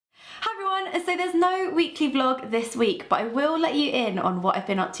So there's no weekly vlog this week, but I will let you in on what I've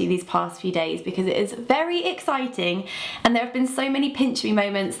been up to these past few days because it is very exciting and there have been so many pinch me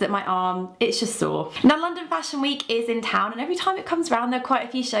moments that my arm, it's just sore. Now London Fashion Week is in town and every time it comes around there are quite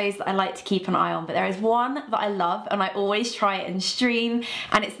a few shows that I like to keep an eye on, but there is one that I love and I always try and stream,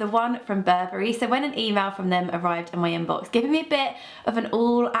 and it's the one from Burberry. So when an email from them arrived in my inbox giving me a bit of an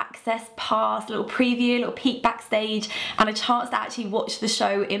all access pass, a little preview, a little peek backstage and a chance to actually watch the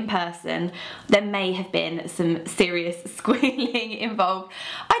show in person, there may have been some serious squealing involved.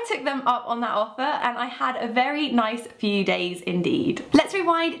 I took them up on that offer and I had a very nice few days indeed. Let's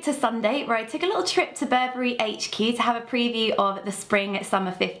rewind to Sunday where I took a little trip to Burberry HQ to have a preview of the Spring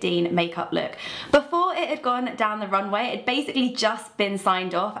Summer 15 makeup look. Before it had gone down the runway, it had basically just been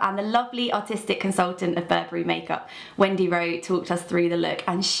signed off and the lovely artistic consultant of Burberry makeup, Wendy Rowe, talked us through the look,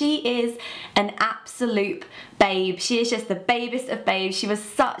 and she is an absolute babe. She is just the babest of babes. She was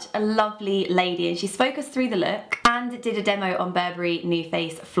such a lovely lady and she spoke us through the look and did a demo on Burberry New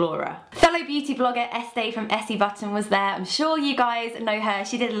Face Flora. Fellow beauty blogger Estee from Essie Button was there. I'm sure you guys know her.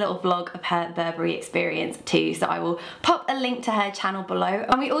 She did a little vlog of her Burberry experience too, so I will pop a link to her channel below.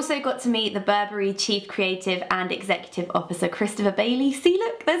 And we also got to meet the Burberry Chief Creative and Executive Officer Christopher Bailey. See,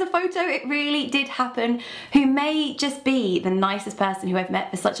 look, there's a photo, it really did happen, who may just be the nicest person who I've met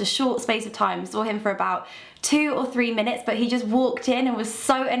for such a short space of time. Saw him for about 2 or 3 minutes, but he just walked in and was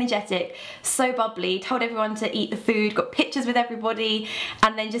so energetic, so bubbly, told everyone to eat the food, got pictures with everybody,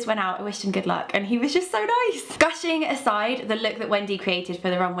 and then just went out. I wished him good luck, and he was just so nice. Gushing aside, the look that Wendy created for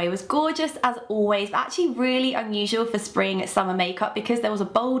the runway was gorgeous as always, but actually really unusual for spring summer makeup because there was a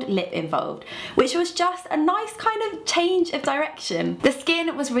bold lip involved, which was just a nice kind of change of direction. The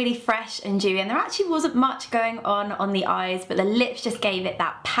skin was really fresh and dewy, and there actually wasn't much going on the eyes, but the lips just gave it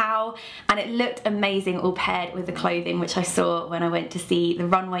that pow, and it looked amazing all paired with the clothing, which I saw when I went to see the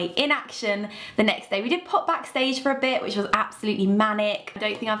runway in action the next day. We did pop backstage for a bit, which was absolutely manic. I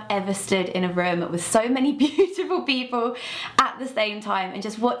don't think I've ever stood in a room with so many beautiful people at the same time, and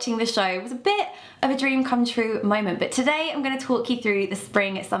just watching the show was a bit of a dream come true moment. But today I'm going to talk you through the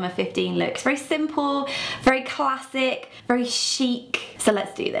Spring Summer 15 looks. Very simple, very classic, very chic. So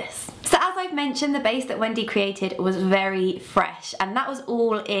let's do this. So as I've mentioned, the base that Wendy created was very fresh, and that was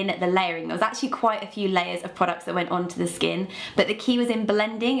all in the layering. There was actually quite a few layers of products that went onto the skin, but the key was in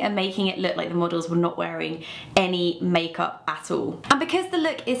blending and making it look like the models were not wearing any makeup at all. And because the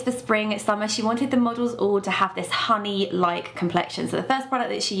look is for spring summer, she wanted the models all to have this honey-like complexion. So the first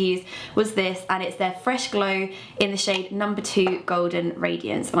product that she used was this, and it's their Fresh Glow in the shade number 2 Golden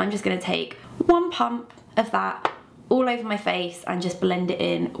Radiance. And I'm just going to take one pump of that all over my face and just blend it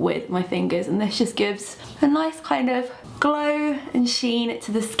in with my fingers, and this just gives a nice kind of glow and sheen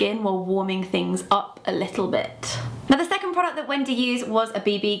to the skin while warming things up a little bit. Now the second product that Wendy used was a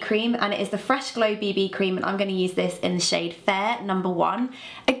BB cream, and it is the Fresh Glow BB cream, and I'm going to use this in the shade Fair number 1.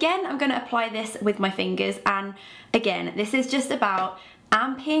 Again, I'm going to apply this with my fingers, and again, this is just about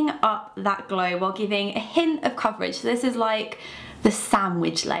amping up that glow while giving a hint of coverage. So this is like the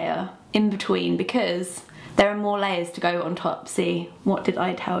sandwich layer in between, because there are more layers to go on top. See, what did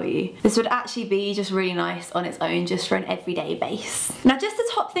I tell you? This would actually be just really nice on its own, just for an everyday base. Now just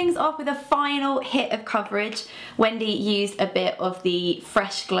to top things off with a final hit of coverage, Wendy used a bit of the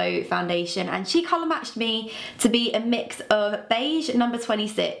Fresh Glow foundation, and she colour matched me to be a mix of beige number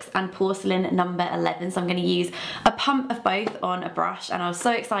 26 and porcelain number 11. So I'm going to use a pump of both on a brush, and I was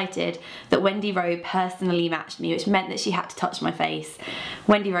so excited that Wendy Rowe personally matched me, which meant that she had to touch my face.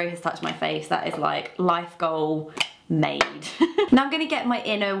 Wendy Rowe has touched my face. That is like life goal made. Now I'm going to get my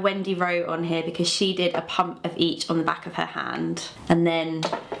inner Wendy Rowe on here because she did a pump of each on the back of her hand, and then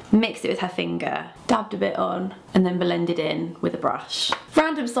mixed it with her finger, dabbed a bit on, and then blended in with a brush.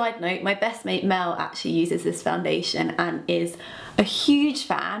 Random side note, my best mate Mel actually uses this foundation and is a huge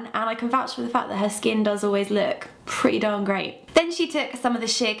fan, and I can vouch for the fact that her skin does always look pretty darn great. Then she took some of the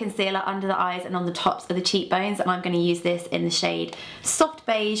sheer concealer under the eyes and on the tops of the cheekbones, and I'm going to use this in the shade Soft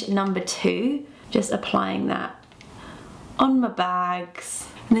Beige number 2. Just applying that on my bags.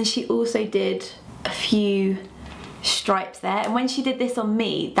 And then she also did a few stripes there, and when she did this on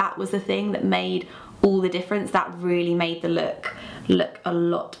me, that was the thing that made all the difference. That really made the look a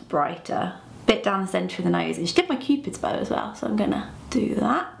lot brighter. Bit down the centre of the nose, and she did my Cupid's bow as well, so I'm gonna do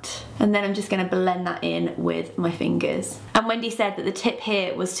that. And then I'm just gonna blend that in with my fingers. And Wendy said that the tip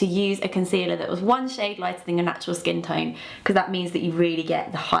here was to use a concealer that was 1 shade lighter than your natural skin tone, because that means that you really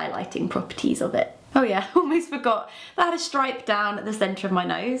get the highlighting properties of it. Oh yeah, almost forgot. That had a stripe down at the centre of my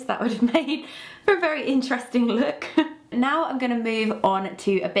nose. That would have made for a very interesting look. Now I'm going to move on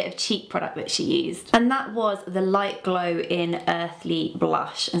to a bit of cheek product that she used, and that was the Light Glow in Earthly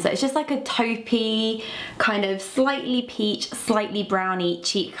Blush. And so it's just like a taupey, kind of slightly peach, slightly browny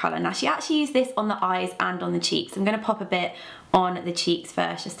cheek colour. Now she actually used this on the eyes and on the cheeks. I'm going to pop a bit on the cheeks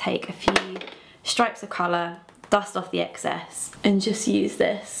first, just take a few stripes of colour, dust off the excess, and just use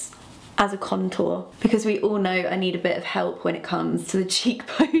this as a contour, because we all know I need a bit of help when it comes to the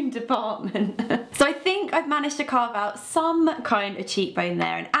cheekbone department. So I think I've managed to carve out some kind of cheekbone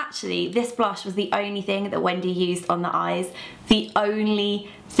there, and actually this blush was the only thing that Wendy used on the eyes. The only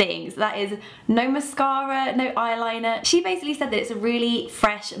thing. So that is no mascara, no eyeliner. She basically said that it's a really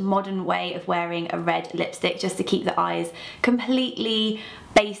fresh, modern way of wearing a red lipstick, just to keep the eyes completely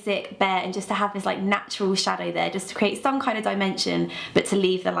basic, bare, and just to have this like natural shadow there, just to create some kind of dimension, but to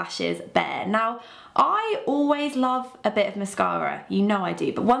leave the lashes bare. Now, I always love a bit of mascara, you know I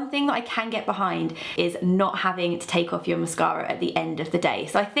do, but one thing that I can get behind is not having to take off your mascara at the end of the day.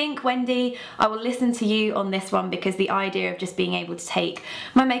 So I think, Wendy, I will listen to you on this one, because the idea of just being able to take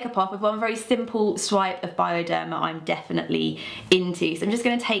my makeup off with one very simple swipe of Bioderma I'm definitely into. So I'm just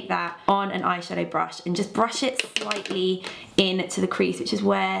going to take that on an eyeshadow brush and just brush it slightly into the crease, which is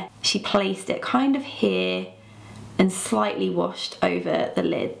where she placed it, kind of here, and slightly washed over the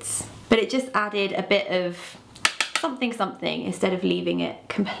lids. But it just added a bit of something instead of leaving it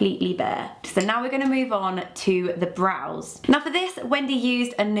completely bare. So now we're going to move on to the brows. Now for this, Wendy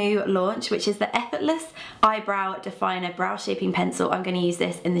used a new launch, which is the Effortless Eyebrow Definer Brow Shaping Pencil. I'm going to use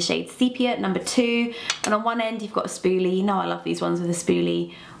this in the shade Sepia, number 2. And on one end you've got a spoolie. You know I love these ones with a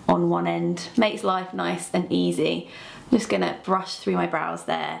spoolie on one end. Makes life nice and easy. I'm just going to brush through my brows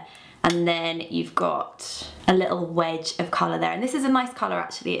there. And then you've got a little wedge of colour there. And this is a nice colour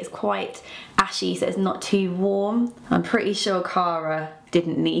actually. It's quite ashy, so it's not too warm. I'm pretty sure Cara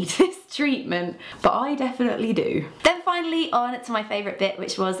didn't need this treatment, but I definitely do. Then finally on to my favourite bit,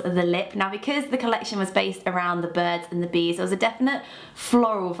 which was the lip. Now because the collection was based around the birds and the bees, there was a definite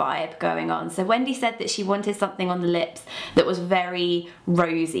floral vibe going on. So Wendy said that she wanted something on the lips that was very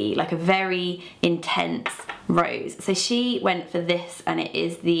rosy, like a very intense rose. So she went for this, and it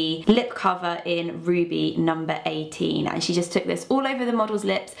is the lip cover in Ruby number 18, and she just took this all over the model's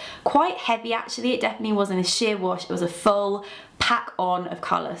lips. Quite heavy actually, it definitely wasn't a sheer wash, it was a full pack on of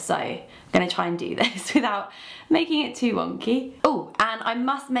colour. So I'm going to try and do this without making it too wonky. Oh, and I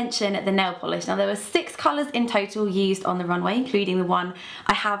must mention the nail polish. Now there were 6 colours in total used on the runway, including the one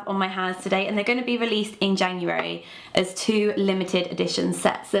I have on my hands today, and they're going to be released in January as 2 limited edition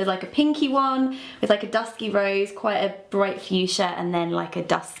sets. So there's like a pinky one with like a dusky rose, quite a bright fuchsia, and then like a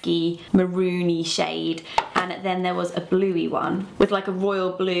dusky maroony shade, and then there was a bluey one with like a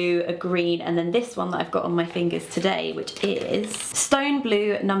royal blue, a green, and then this one that I've got on my fingers today, which is Stone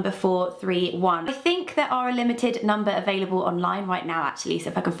Blue number 431. I think there are a limited number available online right now actually, so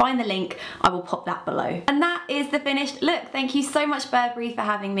if I can find the link I will pop that below. And that is the finished look. Thank you so much Burberry for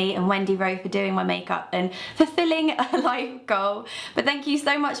having me, and Wendy Rowe for doing my makeup and fulfilling a life goal. But thank you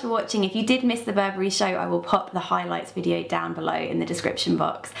so much for watching. If you did miss the Burberry show, I will pop the highlights video down below in the description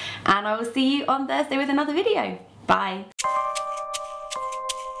box, and I will see you on Thursday with another video. Bye.